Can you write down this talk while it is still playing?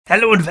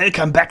Hello and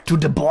welcome back to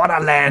the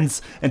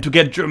Borderlands and to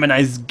get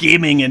Germanized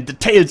gaming and the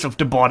Tales of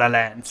the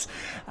Borderlands.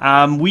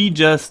 We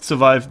just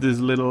survived this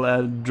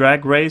little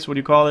drag race, what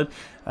do you call it?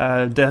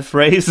 Death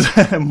race,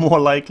 more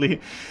likely.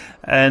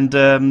 And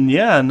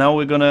yeah, now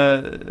we're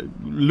gonna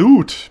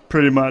loot,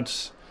 pretty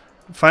much.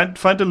 Find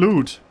the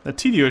loot. A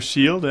tedious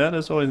shield, yeah,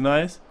 that's always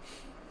nice.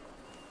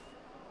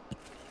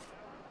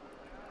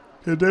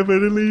 Can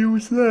definitely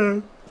use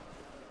that.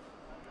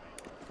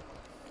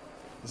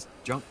 This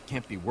junk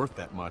can't be worth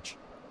that much.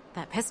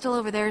 That pistol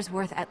over there is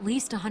worth at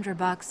least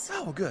 $100.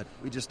 Oh, good.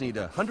 We just need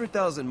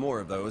 100,000 more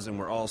of those, and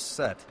we're all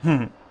set.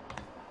 Oh,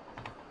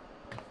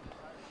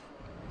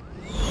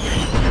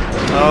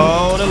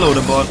 the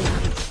loader bot.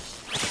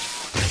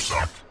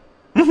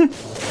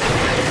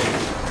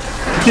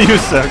 You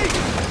suck.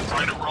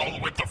 Try to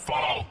roll with the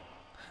fall.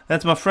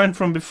 That's my friend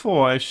from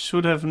before. I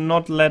should have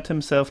not let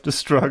him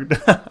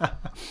self-destruct.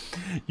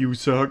 You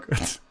suck.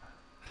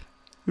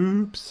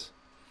 Oops.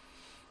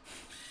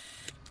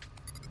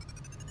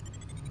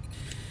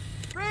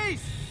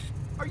 Reese!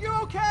 Are you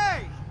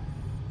okay?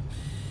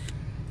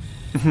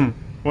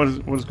 What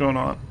is going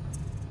on?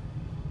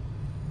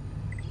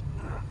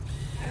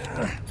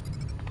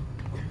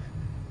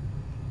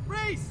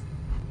 Reese!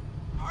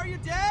 Are you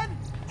dead?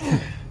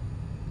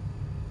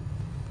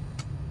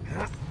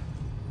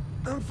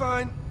 I'm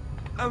fine.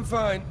 I'm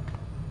fine.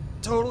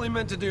 Totally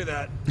meant to do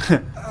that.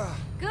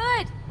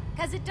 Good,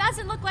 because it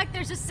doesn't look like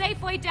there's a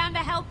safe way down to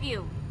help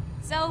you.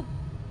 So,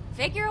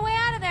 figure a way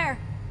out of there.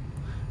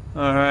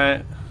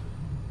 Alright.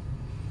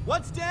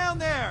 What's down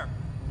there?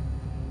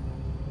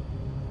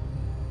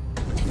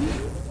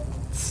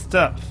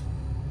 Stuff.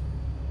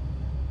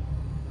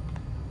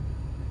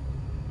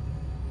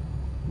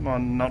 Well,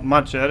 not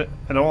much at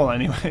all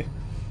anyway.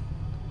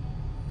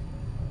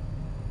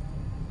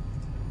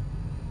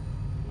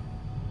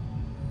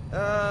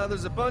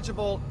 There's a bunch of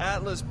old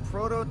Atlas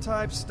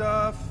prototype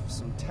stuff,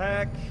 some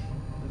tech,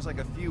 there's like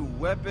a few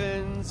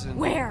weapons, and...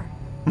 Where?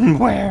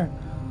 Where?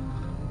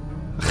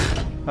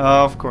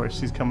 Oh, of course,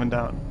 he's coming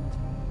down.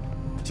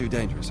 Too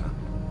dangerous, huh?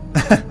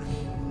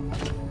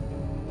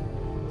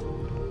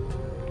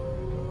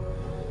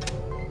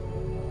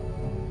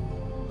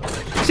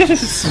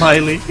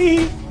 Smiley.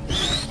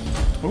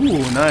 Ooh,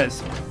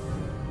 nice.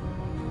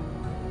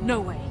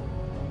 No way.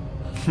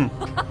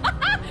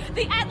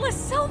 The Atlas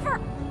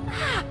Silver!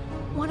 Ah,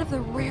 one of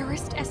the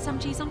rarest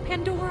SMGs on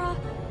Pandora.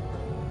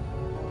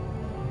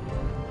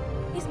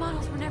 These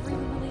models were never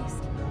even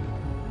released.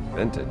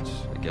 Vintage,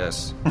 I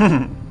guess.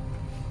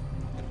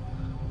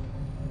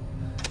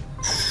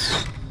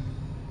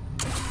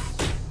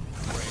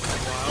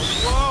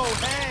 Whoa,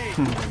 hey!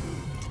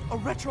 A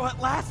retro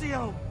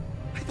Atlasio!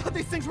 I thought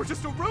these things were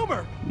just a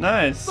rumor!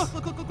 Nice. Look,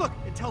 look, look, look, look!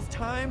 It tells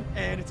time,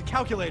 and it's a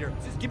calculator.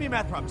 Just give me a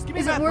math problem. Just give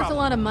me Is a math it worth problem.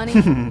 a lot of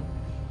money?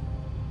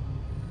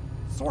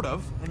 Sort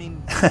of. I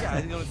mean, yeah,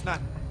 you know, it's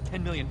not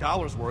 $10 million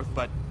worth,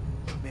 but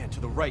man, to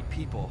the right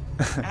people,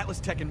 Atlas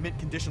tech in mint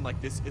condition like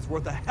this is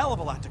worth a hell of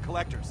a lot to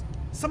collectors.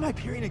 Some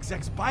Hyperion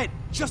execs buy it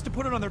just to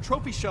put it on their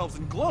trophy shelves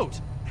and gloat.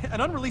 And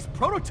unreleased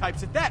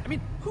prototypes at that. I mean,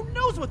 who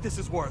knows what this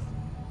is worth?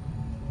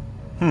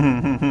 All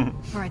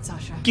right,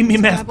 Sasha. Give me a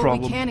Let's math grab what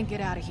problem. we can and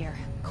get out of here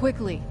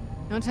quickly.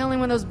 No telling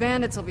when those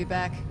bandits will be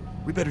back.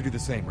 We better do the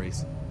same,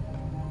 Reese.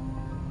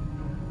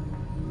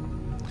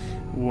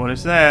 What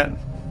is that?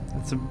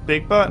 That's a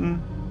big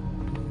button.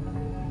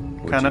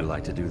 Would Kinda- you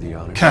like to do the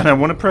honors? Kinda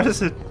wanna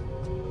press it.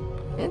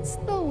 It's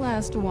the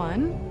last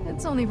one.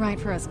 It's only right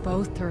for us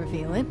both to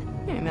reveal it.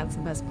 And that's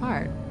the best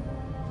part.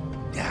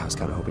 Yeah, I was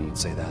kind of hoping you'd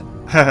say that.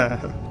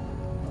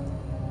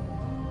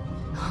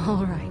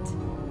 All right.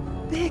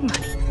 Big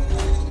money.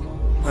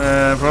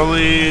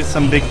 Probably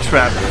some big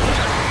trap.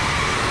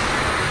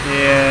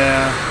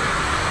 Yeah.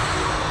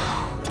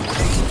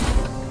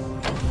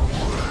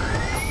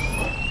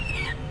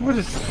 What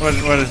is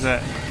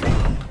that?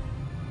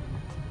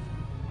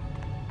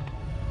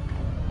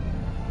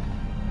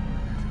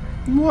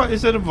 What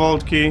is that, a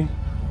vault key?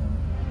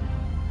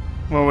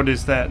 Well, what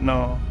is that?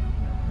 No.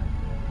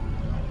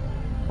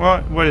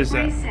 What is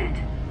that? Reset.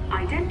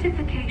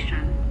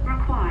 Identification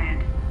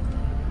required.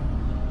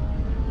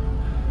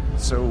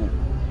 So,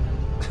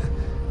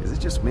 is it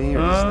just me, or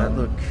does that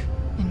look...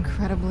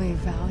 Incredibly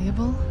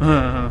valuable?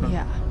 Yeah.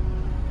 Yeah.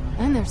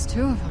 And there's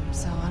two of them,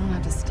 so I don't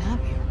have to stab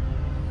you.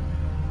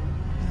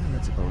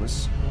 That's a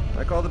bonus.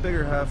 I call the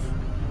bigger half.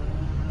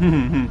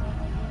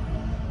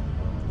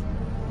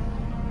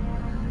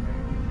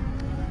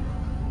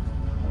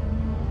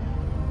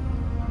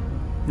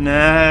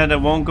 Nah,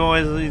 that won't go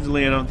as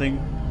easily, I don't think.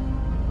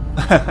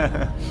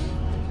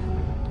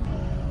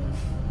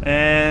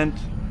 And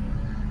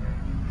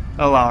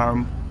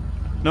alarm.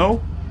 No?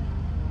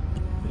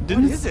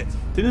 What is it?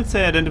 Didn't it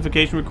say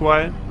identification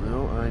required?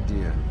 No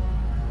idea.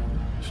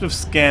 Should have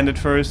scanned it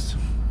first.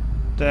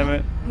 Damn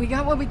it. We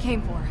got what we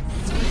came for.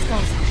 So let's go,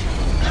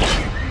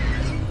 Sasha.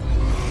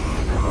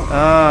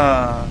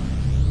 Ah.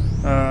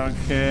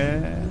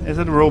 Okay. Is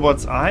it a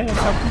robot's eye or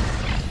something?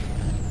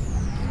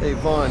 Hey,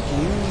 Vaughn,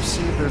 can you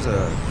see if there's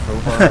a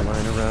crowbar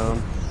lying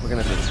around? We're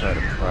gonna have to try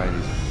to pry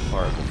these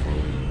apart before we...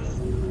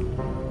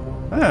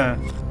 Huh.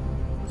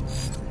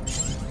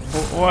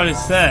 What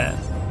is that?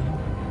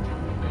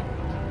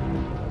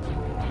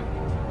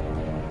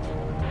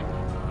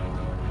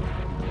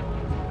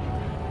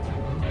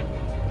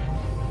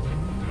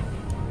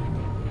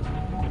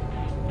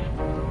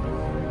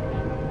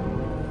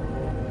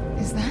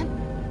 Is that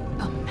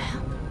a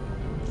map?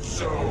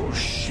 So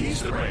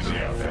she's the crazy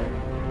outfit.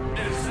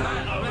 Is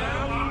that a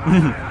map?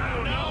 I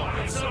don't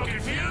know. It's so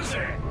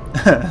confusing.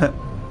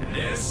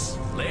 This,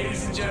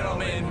 ladies and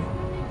gentlemen,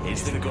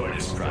 is the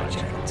Gortys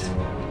Project,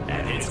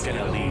 and it's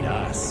gonna lead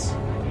us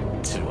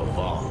to a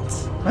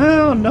vault.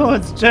 Oh no,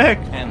 it's Jack.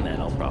 And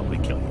then I'll probably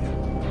kill you.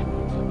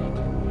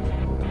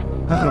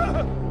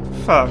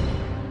 Fuck.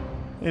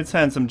 It's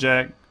handsome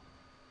Jack.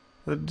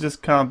 That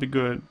just can't be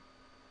good.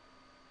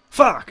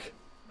 Fuck!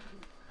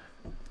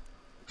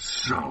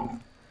 So,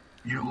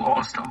 you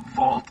lost a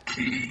vault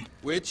key,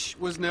 Which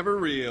was never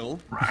real.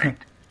 right?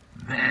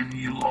 Then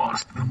you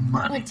lost the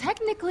money. Well,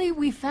 technically,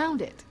 we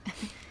found it.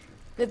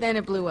 But then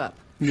it blew up.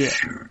 Yeah.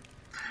 Sure.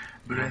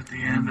 But at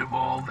the end of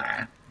all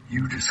that,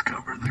 you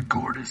discover the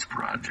Gortys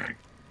Project,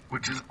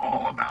 which is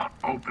all about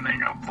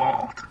opening a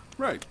vault.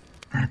 Right.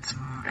 That's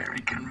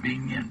very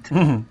convenient.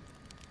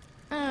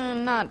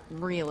 Not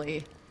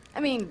really.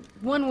 I mean,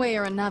 one way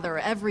or another,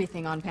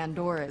 everything on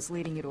Pandora is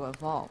leading you to a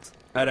vault.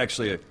 I'd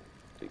actually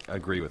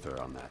agree with her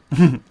on that.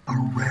 A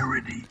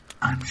rarity,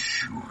 I'm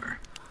sure.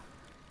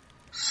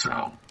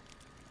 So,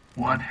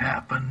 what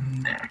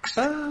happened next?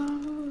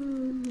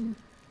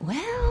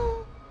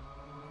 Well...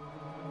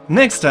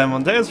 Next time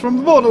on Tales from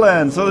the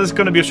Borderlands. So this is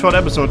gonna be a short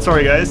episode,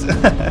 sorry guys.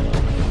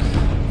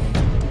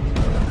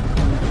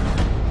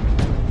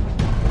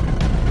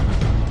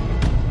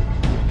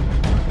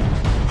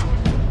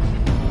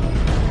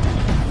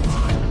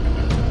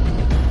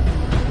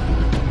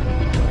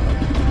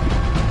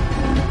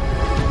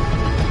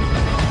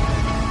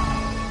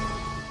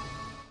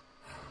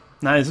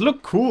 Nice,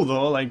 look cool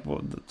though, like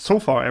well, so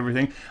far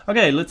everything.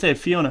 Okay, let's say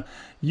Fiona.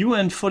 You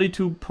and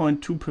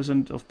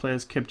 42.2% of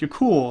players kept you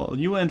cool.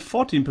 You and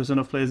 14%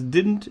 of players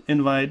didn't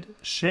invite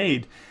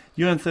Shade.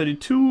 You and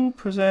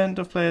 32%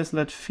 of players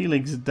let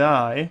Felix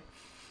die.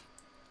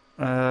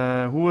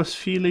 Who was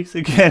Felix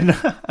again?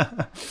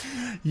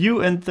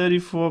 You and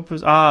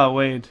 34%... Ah,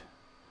 wait.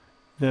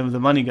 The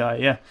money guy,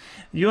 yeah.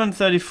 You and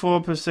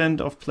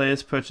 34% of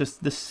players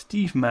purchased the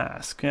Steve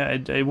mask. Yeah,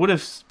 I would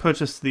have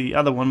purchased the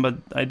other one, but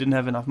I didn't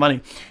have enough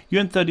money. You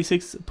and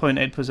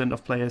 36.8%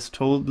 of players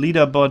told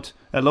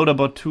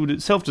Loaderbot to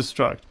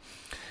self-destruct.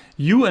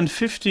 You and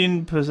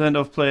 15%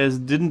 of players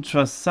didn't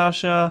trust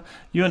Sasha.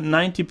 You and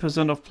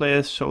 90% of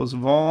players chose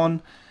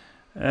Vaughn.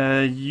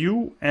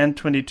 You and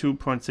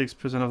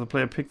 22.6% of the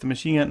player picked the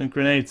machine gun and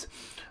grenades.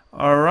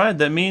 Alright,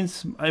 that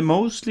means I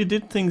mostly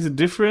did things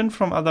different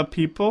from other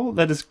people.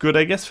 That is good,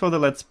 I guess, for the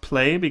Let's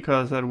Play,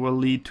 because that will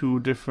lead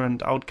to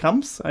different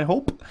outcomes, I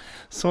hope.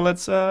 So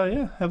let's,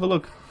 yeah, have a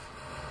look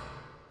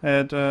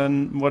at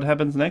what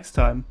happens next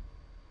time.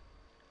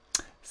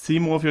 See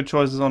more of your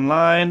choices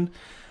online.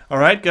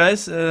 Alright,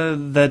 guys,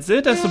 that's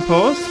it, I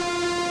suppose.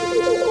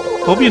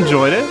 Hope you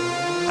enjoyed it.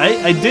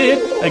 I did.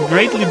 I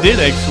greatly did,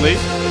 actually.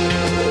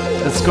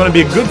 It's gonna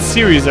be a good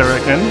series, I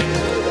reckon.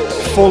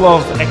 Full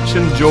of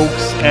action,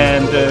 jokes,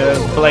 and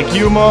black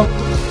humor,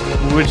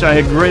 which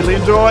I greatly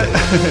enjoy.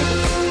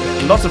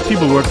 Lots of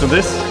people worked on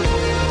this.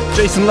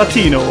 Jason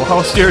Latino,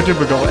 how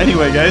stereotypical.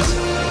 Anyway, guys,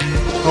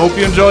 hope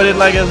you enjoyed it.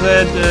 Like I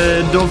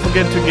said, don't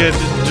forget to get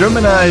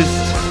Germanized.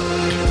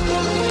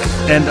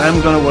 And I'm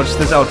gonna watch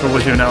this outro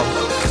with you now.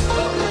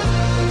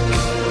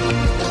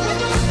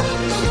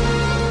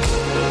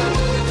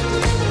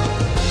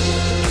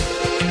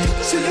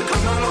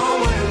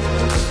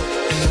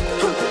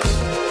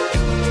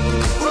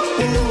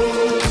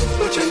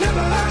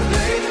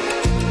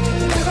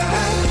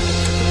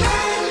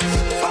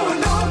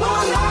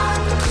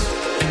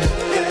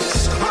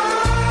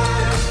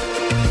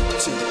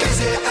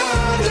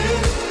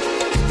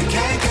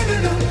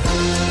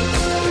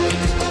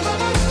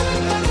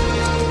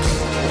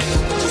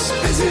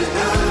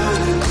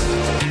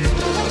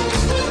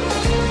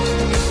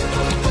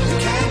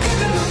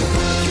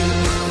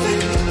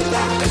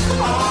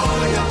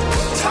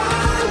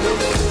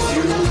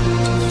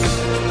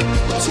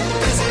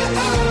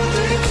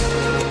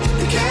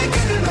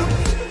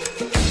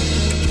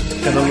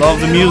 I love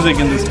the music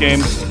in this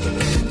game,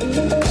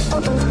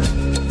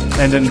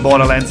 and in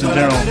Borderlands in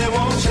general.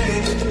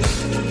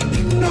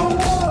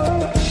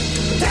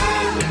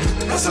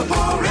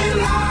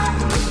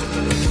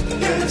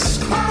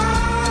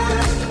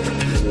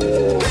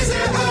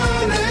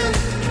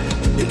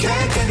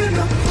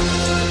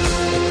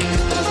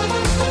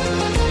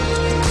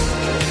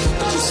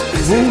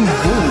 Boom,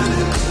 boom.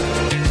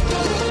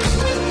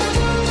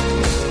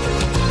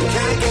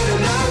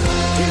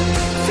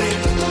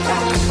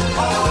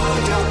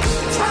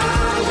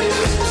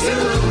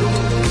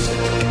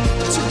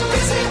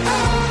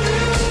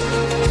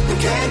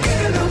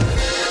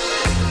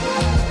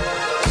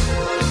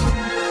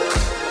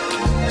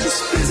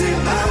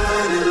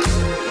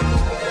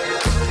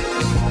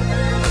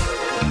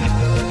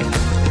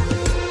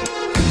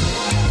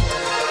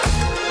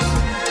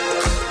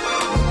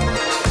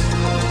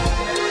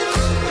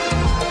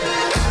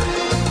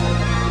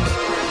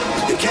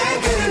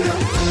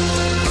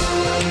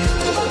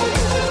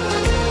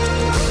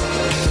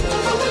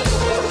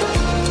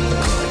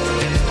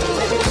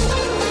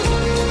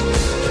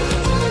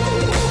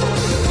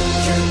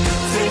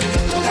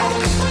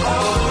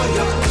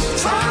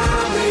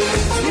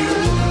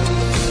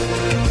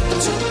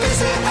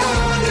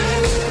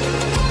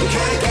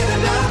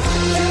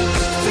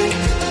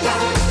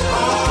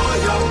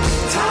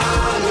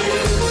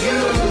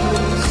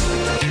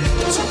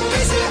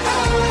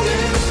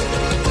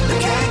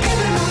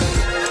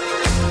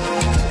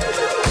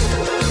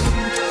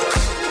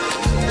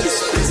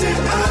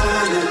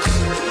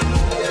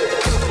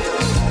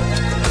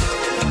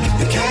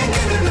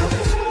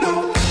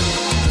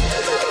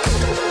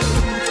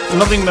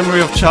 loving memory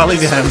of Charlie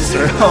the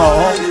hamster.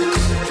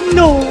 Oh,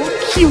 no,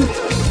 cute.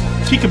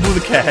 Peekaboo the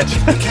cat.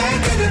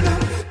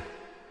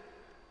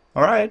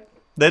 Alright,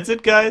 that's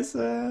it, guys.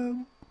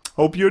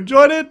 Hope you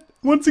enjoyed it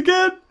once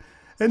again.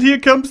 And here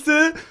comes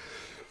the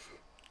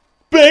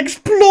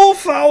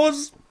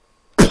Explorfaust.